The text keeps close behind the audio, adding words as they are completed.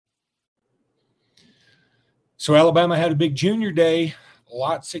So Alabama had a big junior day.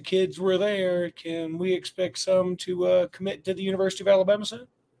 Lots of kids were there. Can we expect some to commit to the University of Alabama soon?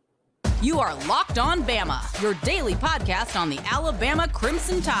 You are Locked On Bama, your daily podcast on the Alabama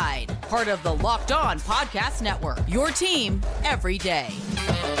Crimson Tide. Part of the Locked On Podcast Network, your team every day.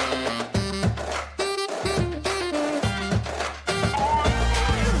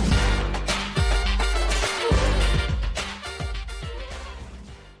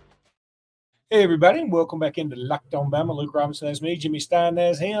 Hey, everybody, and welcome back into Locked On Bama. Luke Robinson, that's me. Jimmy Stein,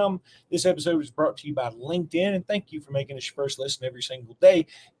 that's him. This episode is brought to you by LinkedIn, and thank you for making us your first listen every single day.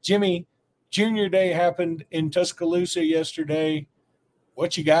 Jimmy, Junior Day happened in Tuscaloosa yesterday.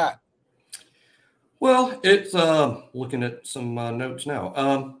 What you got? Well, it's looking at some notes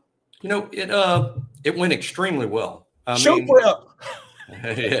now. It went extremely well. Show prep.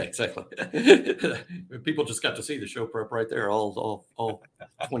 Yeah, exactly. People just got to see the show prep right there, all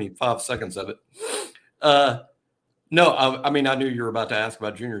 25 seconds of it. No, I knew you were about to ask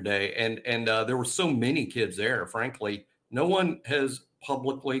about Junior Day, and there were so many kids there. Frankly, no one has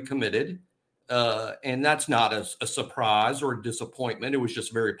publicly committed, and that's not a surprise or a disappointment. It was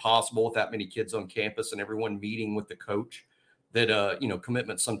just very possible with that many kids on campus and everyone meeting with the coach that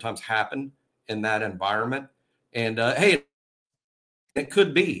commitments sometimes happen in that environment. And hey. It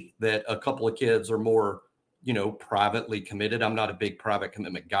could be that a couple of kids are more, privately committed. I'm not a big private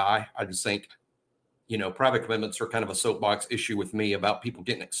commitment guy. I just think, private commitments are kind of a soapbox issue with me about people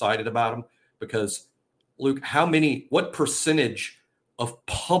getting excited about them because, Luke, what percentage of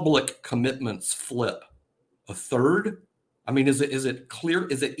public commitments flip? A third? I mean, is it clear?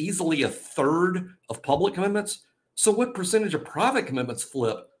 Is it easily a third of public commitments? So what percentage of private commitments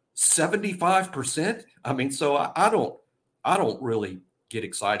flip? 75%? I mean, so I don't really get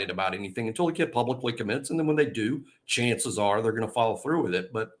excited about anything until the kid publicly commits. And then when they do, chances are they're going to follow through with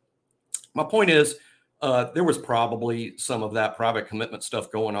it. But my point is, there was probably some of that private commitment stuff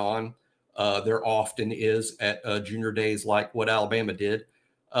going on. There often is at junior days like what Alabama did.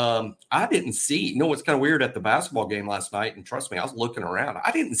 I didn't see, what's kind of weird at the basketball game last night, and trust me, I was looking around.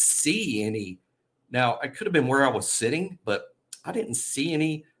 I didn't see any. Now, I could have been where I was sitting, but I didn't see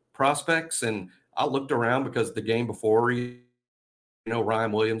any prospects. And I looked around because the game before,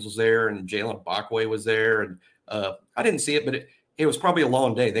 Ryan Williams was there and Jalen Bachway was there. And I didn't see it, but it was probably a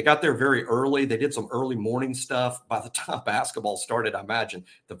long day. They got there very early. They did some early morning stuff. By the time basketball started, I imagine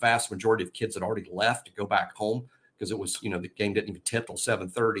the vast majority of kids had already left to go back home because it was, the game didn't even tip till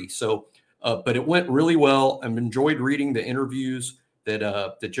 7:30. So, but it went really well. I've enjoyed reading the interviews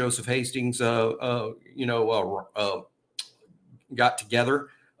that Joseph Hastings, got together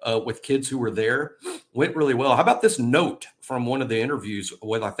with kids who were there. Went really well. How about this note from one of the interviews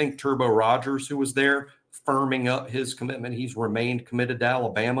with, I think, Turbo Rogers, who was there, firming up his commitment. He's remained committed to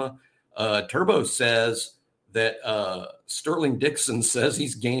Alabama. Turbo says that Sterling Dixon says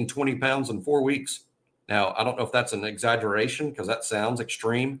he's gained 20 pounds in 4 weeks. Now, I don't know if that's an exaggeration because that sounds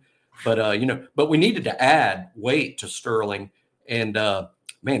extreme, but but we needed to add weight to Sterling. And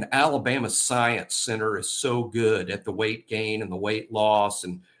man, Alabama Science Center is so good at the weight gain and the weight loss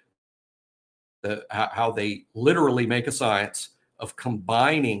and how they literally make a science of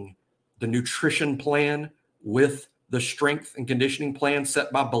combining the nutrition plan with the strength and conditioning plan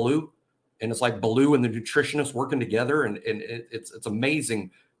set by Ballou. And it's like Ballou and the nutritionist working together. And it's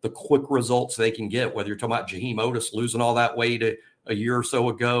amazing the quick results they can get, whether you're talking about Jaheim Otis losing all that weight a year or so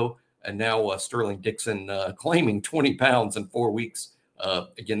ago, and now Sterling Dixon claiming 20 pounds in 4 weeks.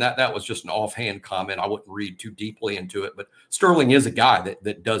 Again, that was just an offhand comment. I wouldn't read too deeply into it, but Sterling is a guy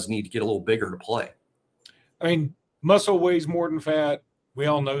that does need to get a little bigger to play. I mean, muscle weighs more than fat. We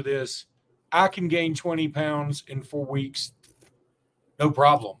all know this. I can gain 20 pounds in 4 weeks. No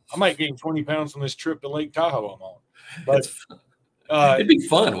problem. I might gain 20 pounds on this trip to Lake Tahoe I'm on. But it'd be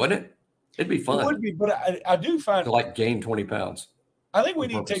fun, wouldn't it? It'd be fun. It would be, but I do find to gain 20 pounds. I think we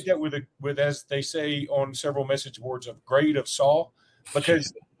need to take that with, as they say on several message boards, a grade of salt.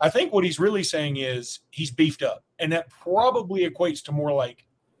 Because I think what he's really saying is he's beefed up, and that probably equates to more like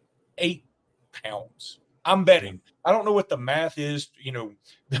 8 pounds. I'm betting. I don't know what the math is,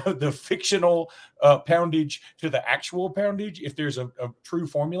 the fictional poundage to the actual poundage, if there's a true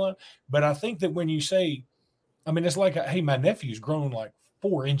formula. But I think that when you say, it's like, hey, my nephew's grown like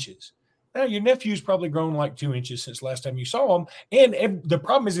 4 inches. Now, your nephew's probably grown like 2 inches since last time you saw him. And the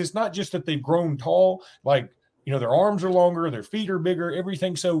problem is it's not just that they've grown tall, like, their arms are longer, their feet are bigger,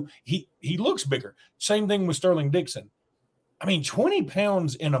 everything. So he looks bigger. Same thing with Sterling Dixon. 20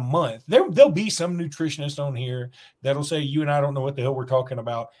 pounds in a month. There'll be some nutritionist on here that'll say you and I don't know what the hell we're talking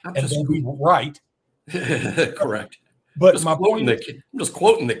about, and they'll be right. Correct. But I'm just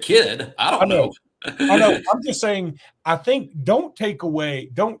quoting the kid. I don't know. I know. I'm just saying, I think don't take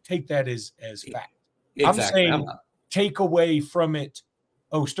that as fact. Exactly. I'm saying take away from it,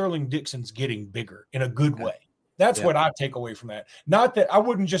 oh, Sterling Dixon's getting bigger in a good way. That's what I take away from that. Not that I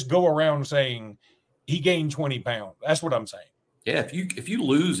wouldn't just go around saying he gained 20 pounds. That's what I'm saying. Yeah, if you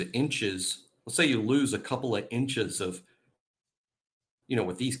lose inches, let's say you lose a couple of inches of,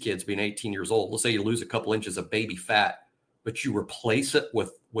 with these kids being 18 years old, let's say you lose a couple inches of baby fat, but you replace it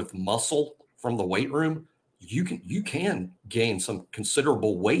with muscle from the weight room, you can gain some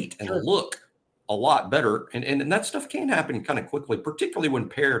considerable weight and look a lot better. And that stuff can happen kind of quickly, particularly when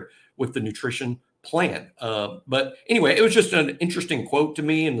paired with the nutrition plan. But anyway, it was just an interesting quote to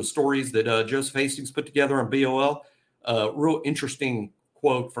me in the stories that Joseph Hastings put together on BOL. Real interesting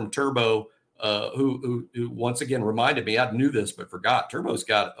quote from Turbo, who once again reminded me, I knew this but forgot. Turbo's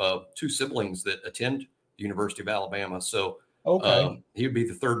got 2 siblings that attend the University of Alabama, so he would be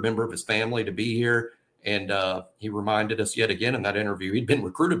the 3rd member of his family to be here. And he reminded us yet again in that interview, he'd been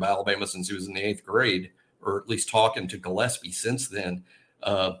recruited by Alabama since he was in the 8th grade, or at least talking to Gillespie since then.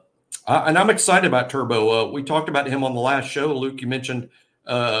 And I'm excited about Turbo. We talked about him on the last show. Luke, you mentioned,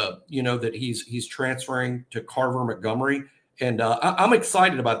 that he's transferring to Carver Montgomery. And I'm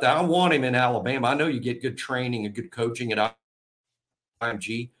excited about that. I want him in Alabama. I know you get good training and good coaching at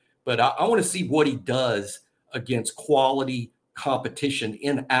IMG, but I want to see what he does against quality competition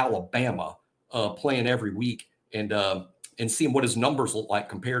in Alabama, playing every week, and seeing what his numbers look like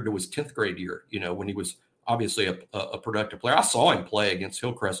compared to his 10th grade year, when he was obviously a productive player. I saw him play against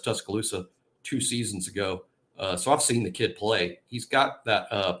Hillcrest Tuscaloosa 2 seasons ago. So I've seen the kid play. He's got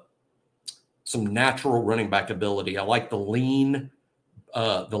that some natural running back ability. I like the lean,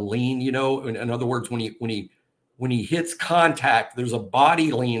 in other words, when he hits contact, there's a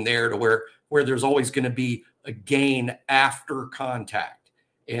body lean there to where there's always going to be a gain after contact.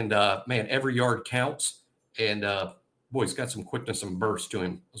 And man, every yard counts. And boy, he's got some quickness and burst to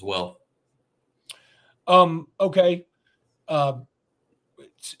him as well. Okay.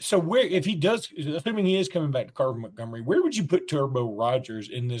 So where, if he does, assuming he is coming back to Carver Montgomery, where would you put Turbo Rogers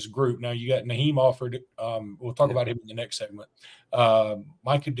in this group? Now you got Naheem Alford. We'll talk about him in the next segment.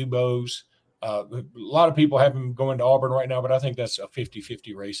 Micah Dubose. A lot of people have him going to Auburn right now, but I think that's a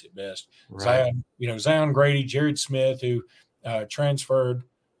 50-50 race at best. Right. Zion Grady, Jared Smith, who transferred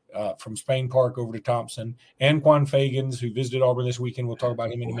from Spain Park over to Thompson, Anquan Fagans, who visited Auburn this weekend. We'll talk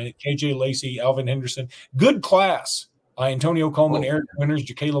about him in a minute. KJ Lacey, Alvin Henderson. Good class. Antonio Coleman, Eric Winters,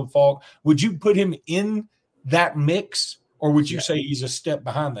 Jacaleb Falk. Would you put him in that mix, or would you say he's a step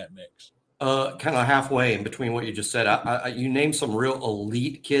behind that mix? Kind of halfway in between what you just said. You named some real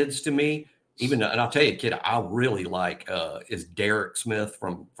elite kids to me. And I'll tell you, a kid I really like is Derek Smith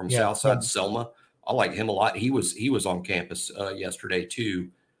from Southside Selma. I like him a lot. He was on campus yesterday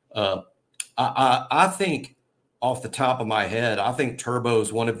too. I think off the top of my head, I think Turbo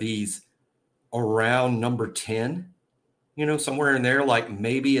is one of these around number 10. Somewhere in there, like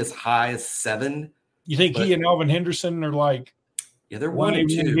maybe as high as 7. You think he and Alvin Henderson are like, they're 1 and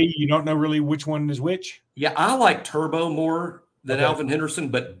 2. You don't know really which one is which. Yeah, I like Turbo more than Alvin Henderson,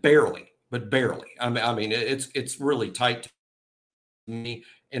 but barely. I mean, it's really tight to me.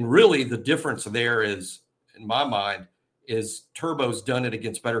 And really, the difference there is, in my mind, is Turbo's done it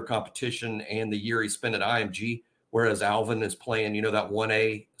against better competition and the year he spent at IMG, whereas Alvin is playing, that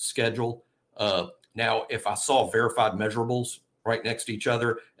 1A schedule. Now, if I saw verified measurables right next to each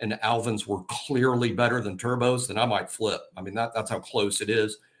other and Alvin's were clearly better than Turbo's, then I might flip. I mean, that's how close it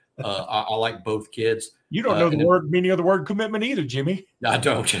is. I like both kids. You don't know the meaning of the word commitment either, Jimmy. I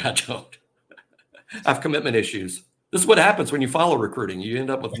don't. I have commitment issues. This is what happens when you follow recruiting. You end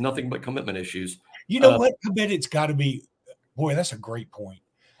up with nothing but commitment issues. You know what? I bet it's got to be – boy, that's a great point.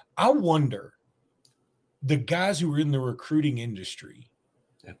 I wonder the guys who are in the recruiting industry,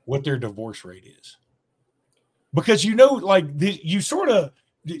 what their divorce rate is. Because, you sort of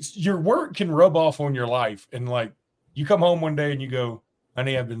 – your work can rub off on your life. And, you come home one day and you go,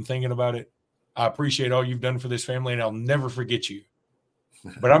 honey, I've been thinking about it. I appreciate all you've done for this family, and I'll never forget you.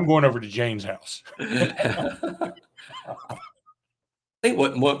 But I'm going over to Jane's house. I think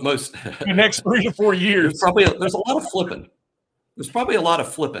what most the next 3 to 4 years. There's a lot of flipping. There's probably a lot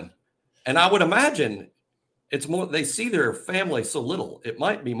of flipping. And I would imagine it's more, they see their family so little. It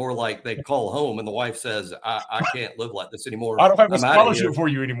might be more like they call home and the wife says, I can't live like this anymore. I don't have a scholarship for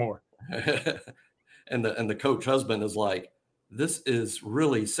you anymore. and the coach husband is like, this is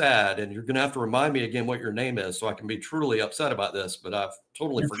really sad, and you're going to have to remind me again what your name is so I can be truly upset about this, but I've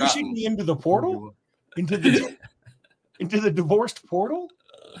totally forgotten. Pushing me into the portal? Into the divorced portal?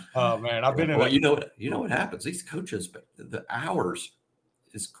 Oh, man, I've been in you know what happens? These coaches, the hours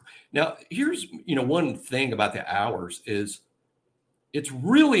is Now, here's, one thing about the hours is it's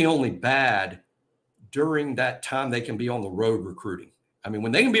really only bad during that time they can be on the road recruiting. I mean,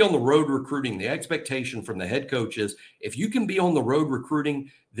 when they can be on the road recruiting, the expectation from the head coach is if you can be on the road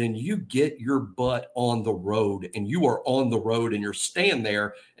recruiting, then you get your butt on the road and you are on the road and you're staying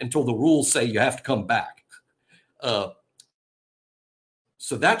there until the rules say you have to come back. So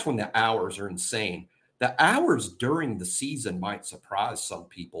that's when the hours are insane. The hours during the season might surprise some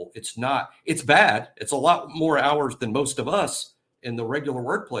people. It's bad. It's a lot more hours than most of us in the regular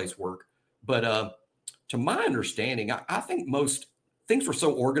workplace work. But to my understanding, I think most things were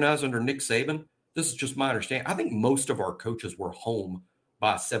so organized under Nick Saban. This is just my understanding. I think most of our coaches were home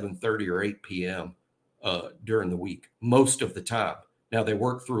by 7:30 or 8 p.m. During the week, most of the time. Now they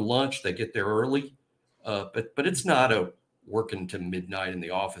work through lunch, they get there early, but it's not a working to midnight in the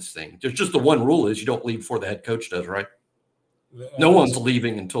office thing. There's just the one rule is you don't leave before the head coach does, right? No one's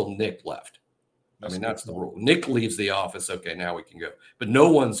leaving until Nick left. I mean, that's the rule. Nick leaves the office. Okay, now we can go. But no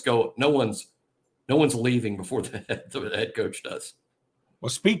one's leaving before the head coach does. Well,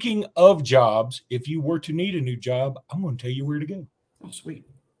 speaking of jobs, if you were to need a new job, I'm going to tell you where to go. Oh, sweet.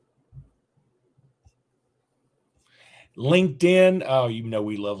 LinkedIn. Oh,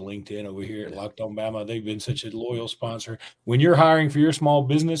 we love LinkedIn over here at Locked On Bama. They've been such a loyal sponsor. When you're hiring for your small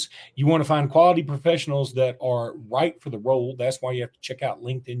business, you want to find quality professionals that are right for the role. That's why you have to check out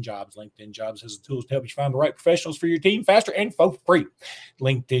LinkedIn Jobs. LinkedIn Jobs has the tools to help you find the right professionals for your team faster and for free.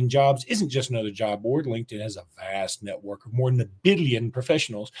 LinkedIn Jobs isn't just another job board. LinkedIn has a vast network of more than 1 billion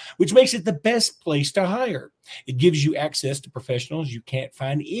professionals, which makes it the best place to hire. It gives you access to professionals you can't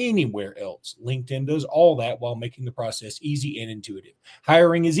find anywhere else. LinkedIn does all that while making the process easy and intuitive.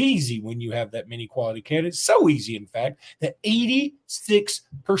 Hiring is easy when you have that many quality candidates. So easy, in fact, that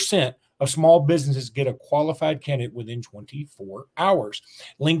 86% of small businesses get a qualified candidate within 24 hours.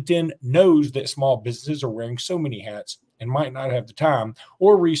 LinkedIn knows that small businesses are wearing so many hats and might not have the time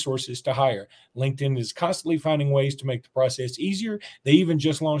or resources to hire. LinkedIn is constantly finding ways to make the process easier. They even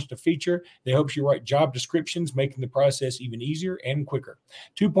just launched a feature that helps you write job descriptions, making the process even easier and quicker.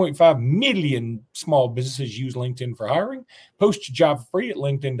 2.5 million small businesses use LinkedIn for hiring. Post your job free at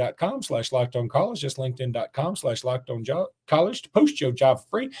linkedin.com/lockedoncollege. That's linkedin.com/lockedoncollege to post your job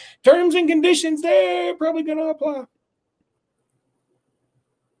free. Terms and conditions, they're probably going to apply.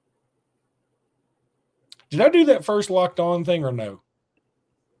 Did I do that first Locked On thing or no?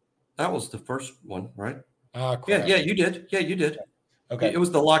 That was the first one, right? Crap. Yeah, you did. Yeah, you did. Okay. It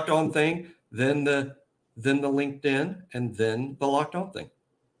was the Locked On thing, then the LinkedIn, and then the Locked On thing.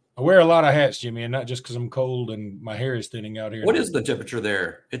 I wear a lot of hats, Jimmy, and not just because I'm cold and my hair is thinning out here. What is the temperature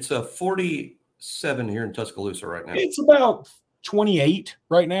there? It's a 47 here in Tuscaloosa right now. It's about 28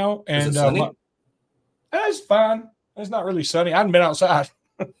 right now. And is it sunny? It's fine. It's not really sunny. I haven't been outside.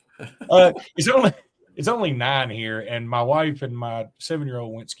 It's only 9 here, and my wife and my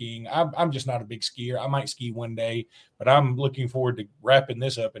 7-year-old went skiing. I'm just not a big skier. I might ski one day, but I'm looking forward to wrapping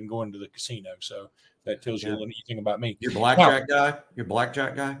this up and going to the casino. So that tells you anything about me. You're blackjack guy? You're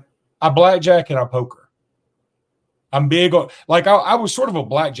blackjack guy? I blackjack and I poker. I'm big on I was sort of a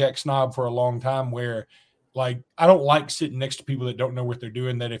blackjack snob for a long time where I don't like sitting next to people that don't know what they're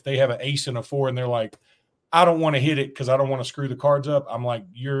doing, that if they have an ace and a 4 and they're like, I don't want to hit it because I don't want to screw the cards up. I'm like,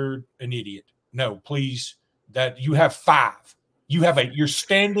 you're an idiot. No, please. That you have 5. You're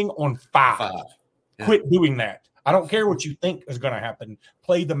standing on 5. Yeah. Quit doing that. I don't care what you think is going to happen.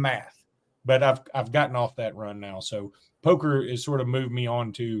 Play the math. But I've gotten off that run now. So poker has sort of moved me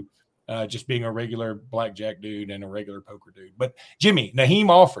on to just being a regular blackjack dude and a regular poker dude. But Jimmy, Naheem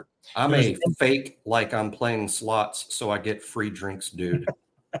offered. I'm a fake like I'm playing slots so I get free drinks, dude.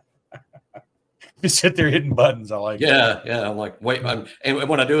 You sit there hitting buttons. I like that. Yeah. I'm like, wait. And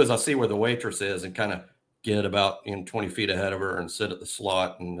what I do is I see where the waitress is and kind of get about 20 feet ahead of her and sit at the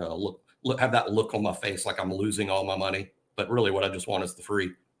slot and look, have that look on my face like I'm losing all my money. But really what I just want is the free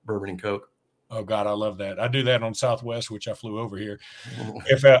bourbon and Coke. Oh, God, I love that. I do that on Southwest, which I flew over here.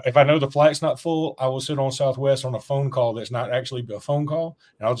 If I know the flight's not full, I will sit on Southwest on a phone call that's not actually a phone call,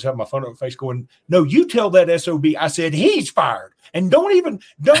 and I'll just have my phone up face going, no, you tell that SOB I said he's fired. And don't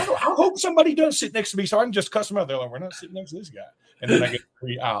I hope somebody does sit next to me so I can just cuss them out. They're like, we're not sitting next to this guy. And then I get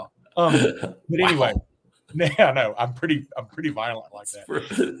free out. But anyway, yeah, no, I'm pretty violent like that.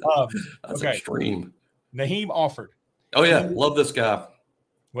 That's extreme. Naheem offered. Oh, yeah. Love this guy.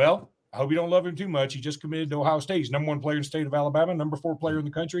 Well, I hope you don't love him too much. He just committed to Ohio State. He's #1 player in the state of Alabama, #4 player in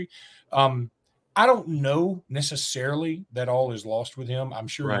the country. I don't know necessarily that all is lost with him. I'm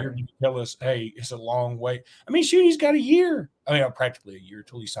sure you're going to tell us, hey, it's a long way. I mean, shoot, he's got a year. I mean, practically a year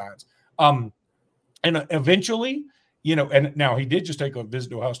till he signs. And eventually and now he did just take a visit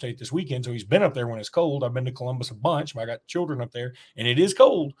to Ohio State this weekend, so he's been up there when it's cold. I've been to Columbus a bunch. I got children up there, and it is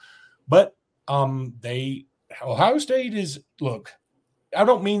cold. But Ohio State is, look, I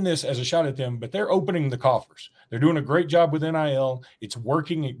don't mean this as a shot at them, but they're opening the coffers. They're doing a great job with NIL. It's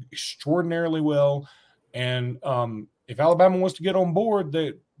working extraordinarily well. And if Alabama wants to get on board,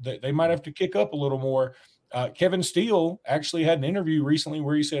 they might have to kick up a little more. Kevin Steele actually had an interview recently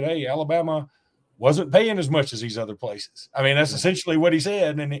where he said, hey, Alabama wasn't paying as much as these other places. I mean, that's essentially what he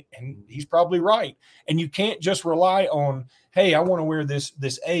said, and he's probably right. And you can't just rely on, hey, I want to wear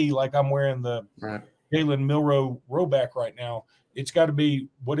this A like I'm wearing the Jalen Milroe rowback right now. It's got to be,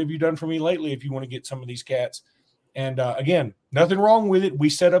 what have you done for me lately if you want to get some of these cats? And, again, nothing wrong with it. We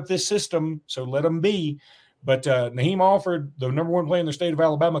set up this system, so let them be. But Naheem Alford, the number one player in the state of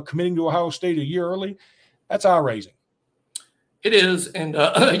Alabama, committing to Ohio State a year early, that's eye-raising. It is, and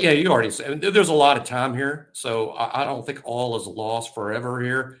yeah, you already said there's a lot of time here, so I don't think all is lost forever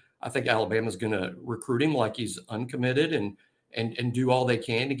here. I think Alabama's going to recruit him like he's uncommitted and do all they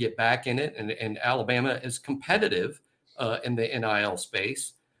can to get back in it, and Alabama is competitive in the NIL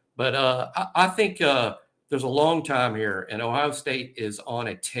space. But I think there's a long time here, and Ohio State is on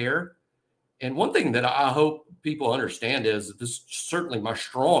a tear. And one thing that I hope people understand is, this is certainly my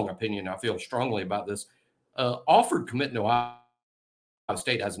strong opinion, I feel strongly about this, Alford committing to Ohio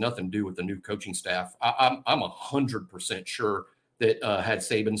State has nothing to do with the new coaching staff. I'm 100% sure that had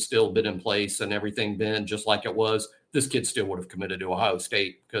Saban still been in place and everything been just like it was, this kid still would have committed to Ohio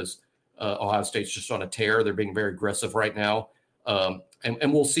State, because Ohio State's just on a tear. They're being very aggressive right now.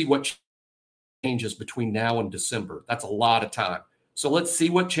 And we'll see what changes between now and December. That's a lot of time. So let's see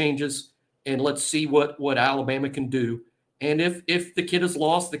what changes, and let's see what Alabama can do. And if the kid is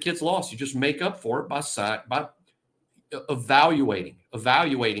lost, the kid's lost. You just make up for it by evaluating.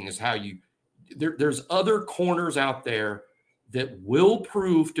 Evaluating is how there's other corners out there that will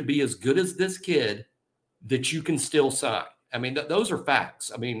prove to be as good as this kid that you can still sign. I mean, those are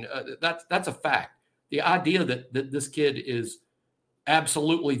facts. I mean, that's a fact. The idea that this kid is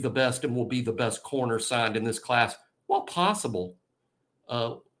absolutely the best and will be the best corner signed in this class, well, possible.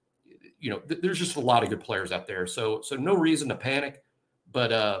 There's just a lot of good players out there. So no reason to panic,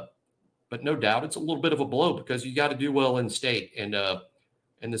 but no doubt it's a little bit of a blow, because you got to do well in state,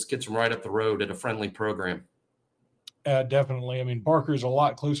 and this kid's from right up the road at a friendly program. Definitely. I mean, Barker's a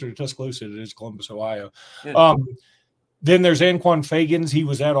lot closer to Tuscaloosa than it is Columbus, Ohio. Yeah. Then there's Anquan Fagans. He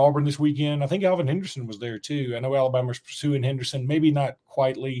was at Auburn this weekend. I think Alvin Henderson was there too. I know Alabama's pursuing Henderson, maybe not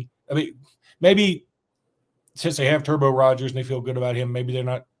quietly. I mean, maybe since they have Turbo Rogers and they feel good about him, maybe they're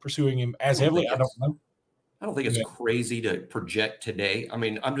not pursuing him as heavily. I don't know. I don't think it's crazy to project today. I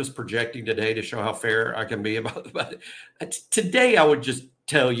mean, I'm just projecting today to show how fair I can be about it. Today, I would just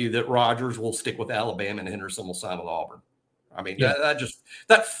tell you that Rogers will stick with Alabama and Henderson will sign with Auburn. I mean,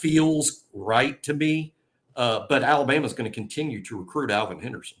 that feels right to me. But Alabama's going to continue to recruit Alvin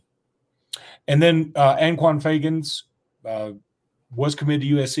Henderson. And then Anquan Fagans was committed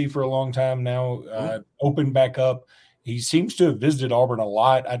to USC for a long time now, opened back up. He seems to have visited Auburn a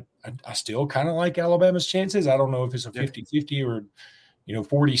lot. I still kind of like Alabama's chances. I don't know if it's a 50-50 or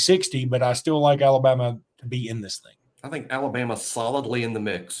 40-60, but I still like Alabama to be in this thing. I think Alabama's solidly in the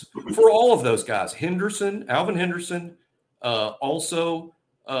mix for all of those guys. Alvin Henderson, also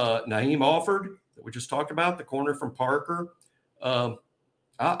Naheem Alford, that we just talked about, the corner from Parker. I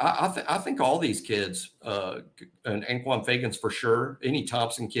think all these kids, and Anquan Fagans for sure, any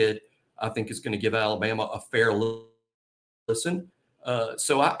Thompson kid, I think is going to give Alabama a fair listen.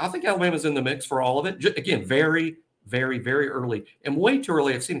 So I think Alabama's in the mix for all of it. Again, very, very, very early, and way too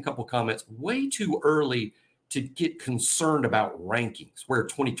early. I've seen a couple comments, way too early to get concerned about rankings, where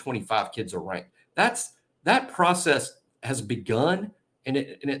 2025 kids are ranked. That process has begun,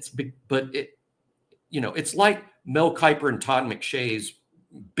 it's like Mel Kiper and Todd McShay's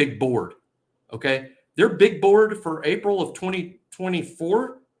big board. Okay, their big board for April of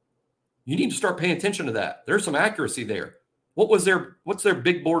 2024. You need to start paying attention to that. There's some accuracy there. What's their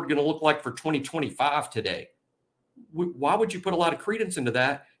big board going to look like for 2025 today? Why would you put a lot of credence into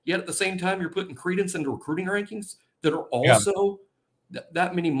that? Yet at the same time, you're putting credence into recruiting rankings that are also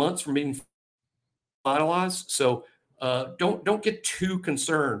that many months from being finalized. So don't get too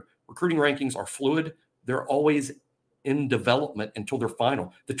concerned. Recruiting rankings are fluid. They're always in development until they're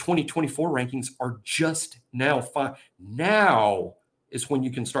final. The 2024 rankings are just now fine. Now is when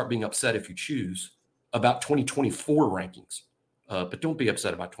you can start being upset, if you choose, about 2024 rankings. But don't be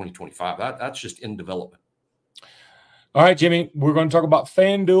upset about 2025. That's just in development. All right, Jimmy, we're going to talk about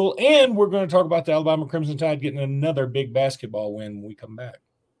FanDuel, and we're going to talk about the Alabama Crimson Tide getting another big basketball win when we come back.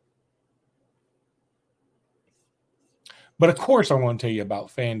 But of course, I want to tell you about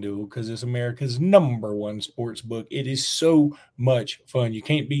FanDuel because it's America's #1 sports book. It is so much fun. You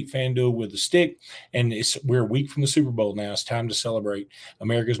can't beat FanDuel with a stick, and we're a week from the Super Bowl now. It's time to celebrate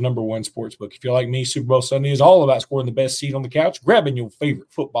America's #1 sports book. If you're like me, Super Bowl Sunday is all about scoring the best seat on the couch, grabbing your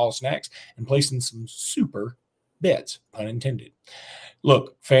favorite football snacks, and placing some super bets, pun intended.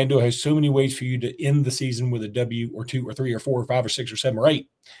 Look, FanDuel has so many ways for you to end the season with a W or 2 or 3 or 4 or 5 or 6 or 7 or 8.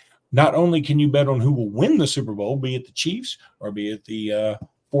 Not only can you bet on who will win the Super Bowl, be it the Chiefs or be it the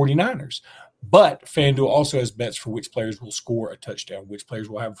 49ers, but FanDuel also has bets for which players will score a touchdown, which players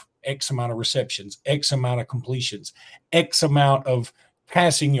will have X amount of receptions, X amount of completions, X amount of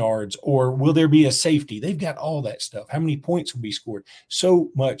passing yards, or will there be a safety? They've got all that stuff. How many points will be scored?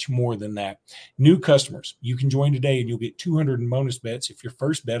 So much more than that. New customers, you can join today and you'll get 200 in bonus bets if your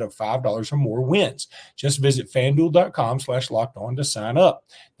first bet of $5 or more wins. Just visit FanDuel.com/lockedon to sign up.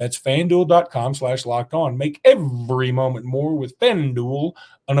 That's FanDuel.com/lockedon. Make every moment more with FanDuel,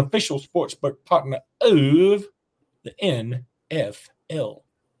 an official sportsbook partner of the NFL.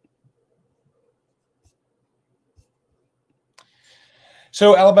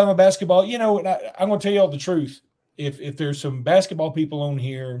 So Alabama basketball, I'm going to tell you all the truth. If there's some basketball people on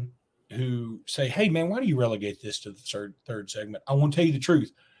here who say, hey, man, why do you relegate this to the third segment? I want to tell you the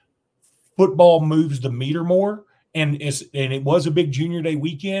truth. Football moves the meter more, and it was a big junior day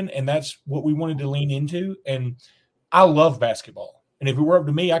weekend, and that's what we wanted to lean into. And I love basketball. And if it were up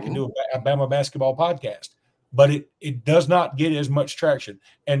to me, I could do a Bama basketball podcast. But it does not get as much traction.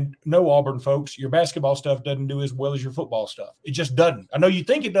 And no, Auburn folks, your basketball stuff doesn't do as well as your football stuff. It just doesn't. I know you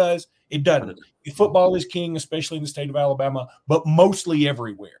think it does. It doesn't. Football is king, especially in the state of Alabama, but mostly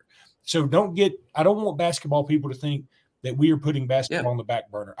everywhere. So I don't want basketball people to think that we are putting basketball on the back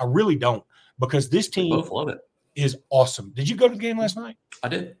burner. I really don't, because this team both love it. Is awesome. Did you go to the game last night? I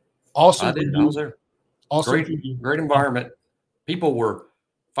did. Awesome. I did. I was there. Awesome. Great environment. People were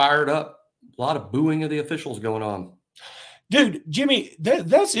fired up. A lot of booing of the officials going on. Dude, Jimmy,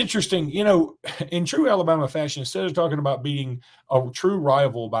 that's interesting. In true Alabama fashion, instead of talking about beating a true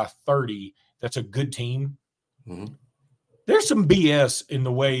rival by 30, that's a good team. Mm-hmm. There's some BS in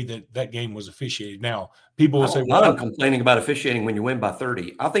the way that game was officiated. Now, people will say, well, I'm complaining about officiating when you win by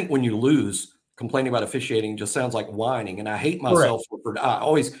 30. I think when you lose, complaining about officiating just sounds like whining. And I hate myself. I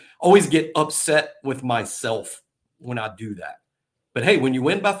always get upset with myself when I do that. But hey, when you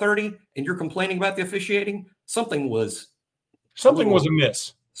win by 30 and you're complaining about the officiating, something was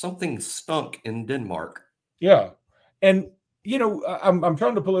amiss. Something stunk in Denmark. Yeah. And, I'm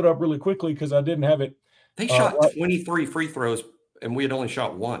trying to pull it up really quickly because I didn't have it. They shot 23 free throws and we had only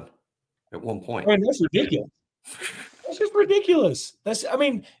shot 1 at one point. I mean, that's ridiculous. That's just ridiculous.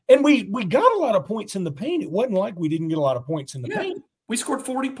 And we got a lot of points in the paint. It wasn't like we didn't get a lot of points in the paint. We scored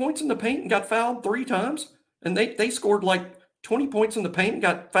 40 points in the paint and got fouled 3 times. And they scored like 20 points in the paint and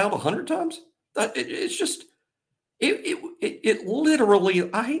got fouled 100 times. It's just, it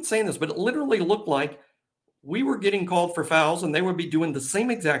literally, I hate saying this, but it literally looked like we were getting called for fouls and they would be doing the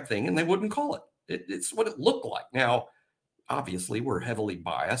same exact thing and they wouldn't call it. It's what it looked like. Now, obviously, we're heavily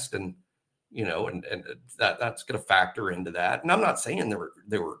biased and, and that's going to factor into that. And I'm not saying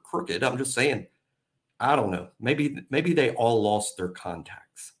they were crooked. I'm just saying, I don't know. Maybe they all lost their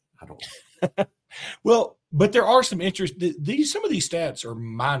contacts. I don't know. Well, but there are some interest. Some of these stats are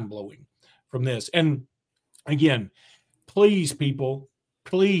mind-blowing from this. And again, please, people,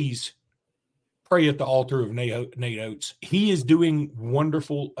 please pray at the altar of Nate Oates. He is doing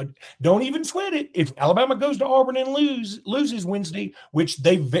wonderful. Don't even sweat it. If Alabama goes to Auburn and loses Wednesday, which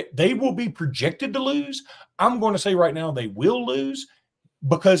they will be projected to lose, I'm going to say right now they will lose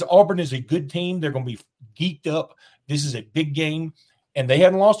because Auburn is a good team. They're going to be geeked up. This is a big game. And they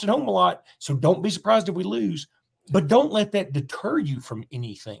hadn't lost at home a lot, so don't be surprised if we lose. But don't let that deter you from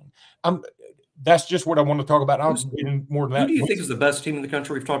anything. That's just what I want to talk about. I'll get in more than that. Who do you think is the best team in the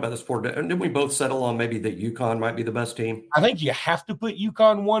country? We've talked about this before. Didn't we both settle on maybe that UConn might be the best team? I think you have to put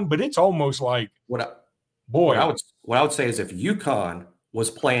UConn 1, but it's almost like what I would say is if UConn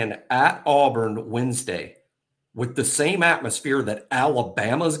was playing at Auburn Wednesday with the same atmosphere that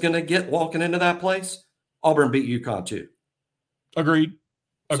Alabama's going to get walking into that place, Auburn beat UConn too. Agreed.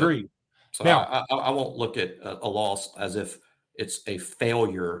 So now, I won't look at a loss as if it's a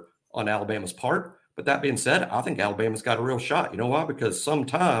failure on Alabama's part. But that being said, I think Alabama's got a real shot. You know why? Because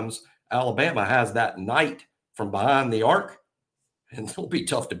sometimes Alabama has that night from behind the arc, and it'll be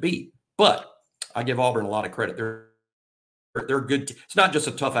tough to beat. But I give Auburn a lot of credit. They're good. It's not just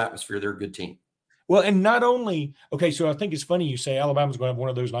a tough atmosphere. They're a good team. Well, and not only – okay, so I think it's funny you say Alabama's going to have one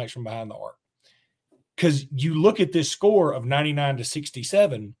of those nights from behind the arc. Because you look at this score of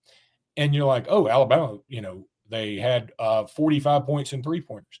 99-67, and you're like, oh, Alabama, They had 45 points in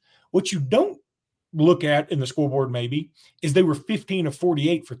 3-pointers. What you don't look at in the scoreboard maybe is they were 15 of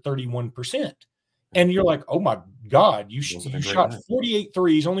 48 for 31%. And you're like, oh my God, you shot 48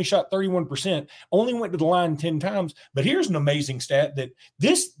 threes, only shot 31%, only went to the line 10 times. But here's an amazing stat that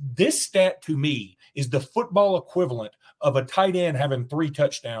this stat to me is the football equivalent of a tight end having 3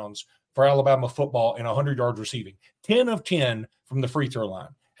 touchdowns for Alabama football and 100 yards receiving. 10 of 10 from the free throw line.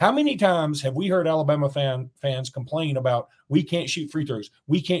 How many times have we heard Alabama fans complain about we can't shoot free throws?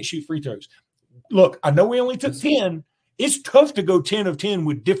 We can't shoot free throws. Look, I know we only took 10. It's tough to go 10 of 10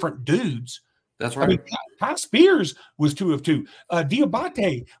 with different dudes. That's right. I mean, Ty Spears was 2 of 2.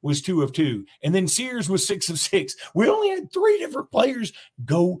 Diabate was 2 of 2. And then Sears was 6 of 6. We only had 3 different players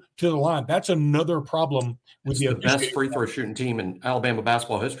go to the line. That's another problem. It's the best free throw shooting team in Alabama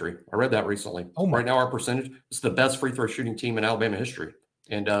basketball history. I read that recently. Right now, our percentage is the best free throw shooting team in Alabama history.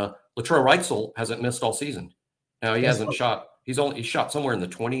 And Latrell Wrightsell hasn't missed all season. Now he hasn't shot. He shot somewhere in the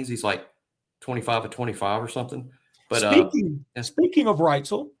 20s. He's like 25 of 25 or something. But speaking of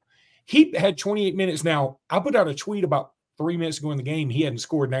Wrightsell, he had 28 minutes. Now, I put out a tweet about 3 minutes ago in the game. He hadn't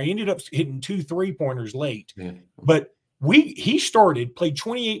scored. Now, he ended up hitting 2 3-pointers late. Yeah. But he played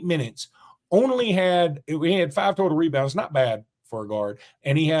 28 minutes, we had 5 total rebounds, not bad for a guard.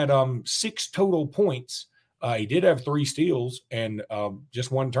 And he had 6 total points. He did have 3 steals and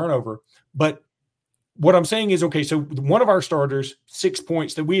just 1 turnover. But what I'm saying is, okay, so one of our starters, 6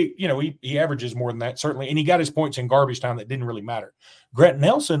 points that he averages more than that, certainly. And he got his points in garbage time that didn't really matter. Grant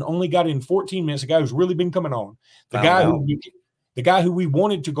Nelson only got in 14 minutes, a guy who's really been coming on. The guy who we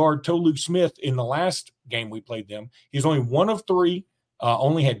wanted to guard Tolu Smith in the last game we played them. He was only 1 of 3,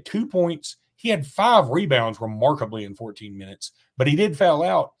 only had 2 points. He had 5 rebounds remarkably in 14 minutes, but he did foul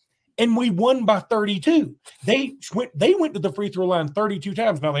out. And we won by 32. They went to the free throw line 32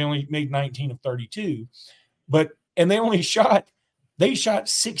 times. Now they only made 19 of 32, and they shot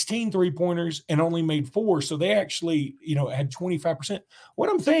 16 3-pointers and only made 4. So they actually, had 25%. What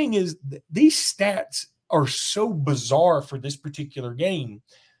I'm saying is these stats are so bizarre for this particular game.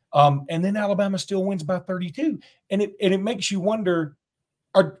 And then Alabama still wins by 32. And it makes you wonder,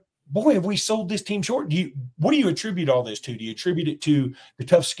 have we sold this team short? What do you attribute all this to? Do you attribute it to the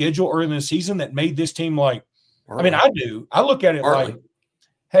tough schedule early in the season that made this team I do. I look at it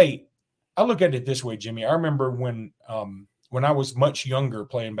I look at it this way, Jimmy. I remember when I was much younger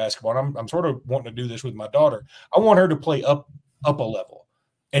playing basketball, and I'm sort of wanting to do this with my daughter. I want her to play up a level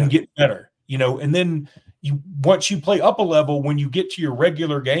and get better, and then once you play up a level, when you get to your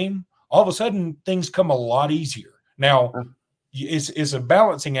regular game, all of a sudden things come a lot easier. Now, it's a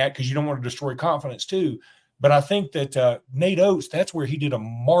balancing act because you don't want to destroy confidence too. But I think that Nate Oates, that's where he did a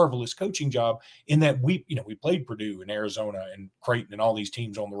marvelous coaching job in that we played Purdue and Arizona and Creighton and all these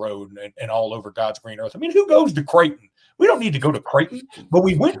teams on the road and all over God's green earth. I mean, who goes to Creighton? We don't need to go to Creighton, but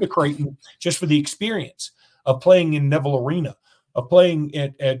we went to Creighton just for the experience of playing in Neville Arena, of playing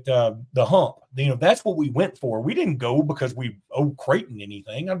at the Hump. That's what we went for. We didn't go because we owed Creighton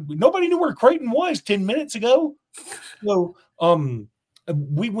anything. Nobody knew where Creighton was 10 minutes ago. So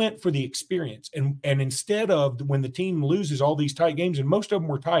we went for the experience. And instead of when the team loses all these tight games, and most of them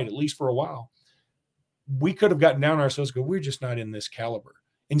were tight, at least for a while, we could have gotten down on ourselves and go, we're just not in this caliber.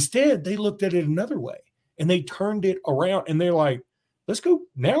 Instead, they looked at it another way and they turned it around and they're like, let's go.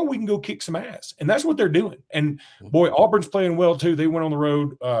 Now we can go kick some ass. And that's what they're doing. And boy, Auburn's playing well too. They went on the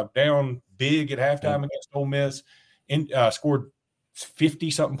road down big at halftime against Ole Miss and scored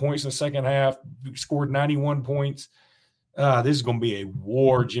 50-something points in the second half, scored 91 points. This is going to be a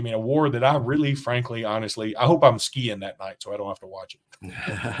war, Jimmy, a war that I really, frankly, honestly, I hope I'm skiing that night so I don't have to watch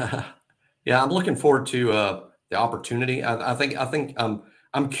it. Yeah, I'm looking forward to the opportunity. I think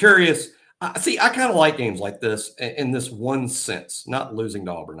I'm curious. I kind of like games like this in this one sense, not losing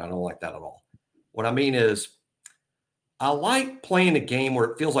to Auburn. I don't like that at all. What I mean is I like playing a game where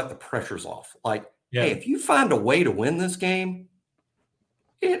it feels like the pressure's off. Hey, if you find a way to win this game,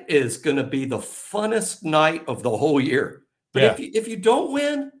 it is going to be the funnest night of the whole year. But if you don't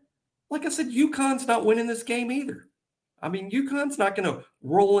win, like I said, UConn's not winning this game either. I mean, UConn's not going to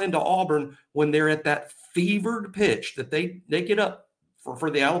roll into Auburn when they're at that fevered pitch that they get up for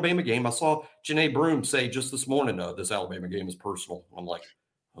the Alabama game. I saw Janae Broom say just this morning, this Alabama game is personal. I'm like,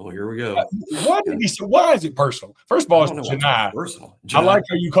 oh, here we go. Why is it personal? First of all, it's Janae. Personal. Janae. I like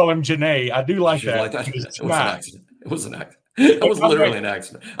how you call him Janae. I do like that. It was an accident. It was an accident. It was literally an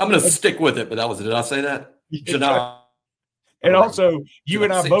accident. I'm going to stick with it, but did I say that? Janae. And also, you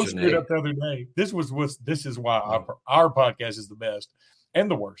and I both screwed up the other day. This is why our podcast is the best and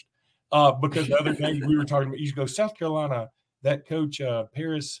the worst. Because the other day we were talking about, you go, South Carolina, that coach,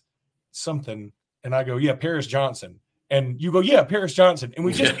 Paris something, And I go, yeah, Paris Johnson. And you go, yeah, Paris Johnson. And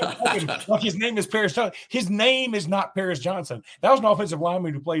we just kept talking like his name is Paris Johnson. His name is not Paris Johnson. That was an offensive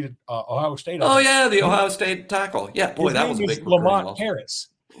lineman who played at Ohio State. Oh, yeah, the Ohio State tackle. Yeah, boy, that was a big Lamont Harris.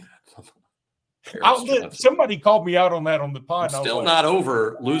 Somebody called me out on that on the pod. I'm still not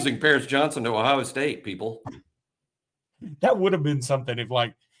over losing Paris Johnson to Ohio State, people. That would have been something if,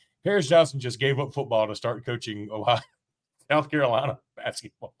 like, Paris Johnson just gave up football to start coaching South Carolina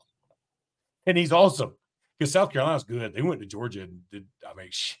basketball. And he's awesome because South Carolina's good. They went to Georgia and did. I mean,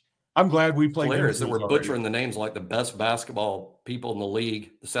 I'm glad we played. Players that were butchering the names like the best basketball people in the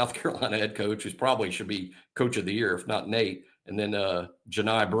league. The South Carolina head coach, who probably should be coach of the year, if not Nate. And then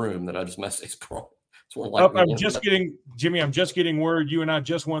Janai Broom that I just messaged. I'm just getting word you and I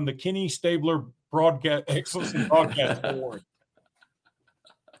just won the Kenny Stabler Excellence in Broadcast Award.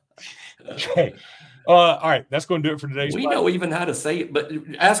 Okay. All right. That's going to do it for today's We know even how to say it, but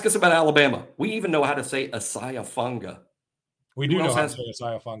ask us about Alabama. We even know how to say Asaya-Funga. We do know how to say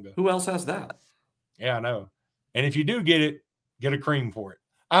Asaya-Funga. Who else has that? Yeah, I know. And if you do get it, get a cream for it.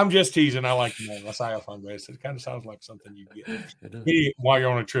 I'm just teasing. I like the name Asaya-Funga. It kind of sounds like something you get while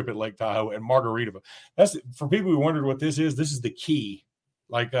you're on a trip at Lake Tahoe and Margaritaville. That's for people who wondered what this is. This is the key.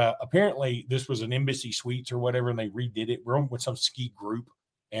 Like apparently this was an Embassy Suites or whatever, and they redid it. We're on with some ski group,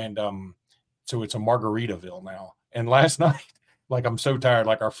 and so it's a Margaritaville now. And last night, like I'm so tired.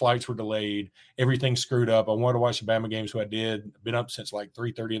 Like our flights were delayed. Everything screwed up. I wanted to watch the Bama game, so I did. Been up since like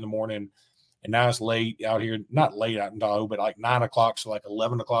 3:30 in the morning. And now it's late out here, not late out in Tahoe, but like 9 o'clock, so like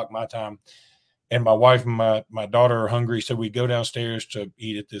 11 o'clock my time. And my wife and my daughter are hungry, so we go downstairs to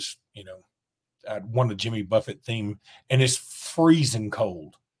eat at this, one of the Jimmy Buffett theme, and it's freezing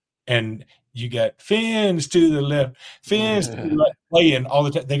cold. And you got fins to the left, fins to the left, playing all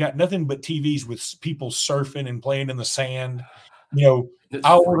the time. They got nothing but TVs with people surfing and playing in the sand.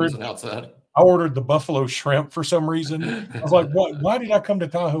 I ordered the buffalo shrimp for some reason. I was like, why did I come to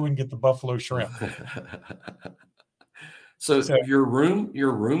Tahoe and get the buffalo shrimp? So your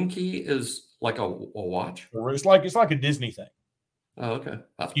room key is like a watch? It's like a Disney thing. Oh, okay.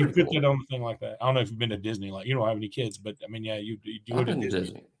 That's you put cool. that on the thing like that. I don't know if you've been to Disney. Like, you don't have any kids, but I mean, yeah, you I've been to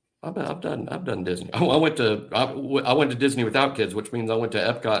Disney. I've done Disney. I went to Disney without kids, which means I went to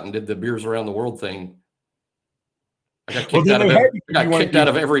Epcot and did the Beers Around the World thing. I got kicked out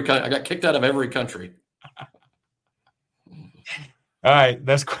of every country. All right,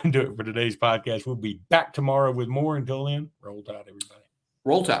 that's going to do it for today's podcast. We'll be back tomorrow with more. Until then, roll tide, everybody.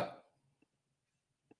 Roll tide.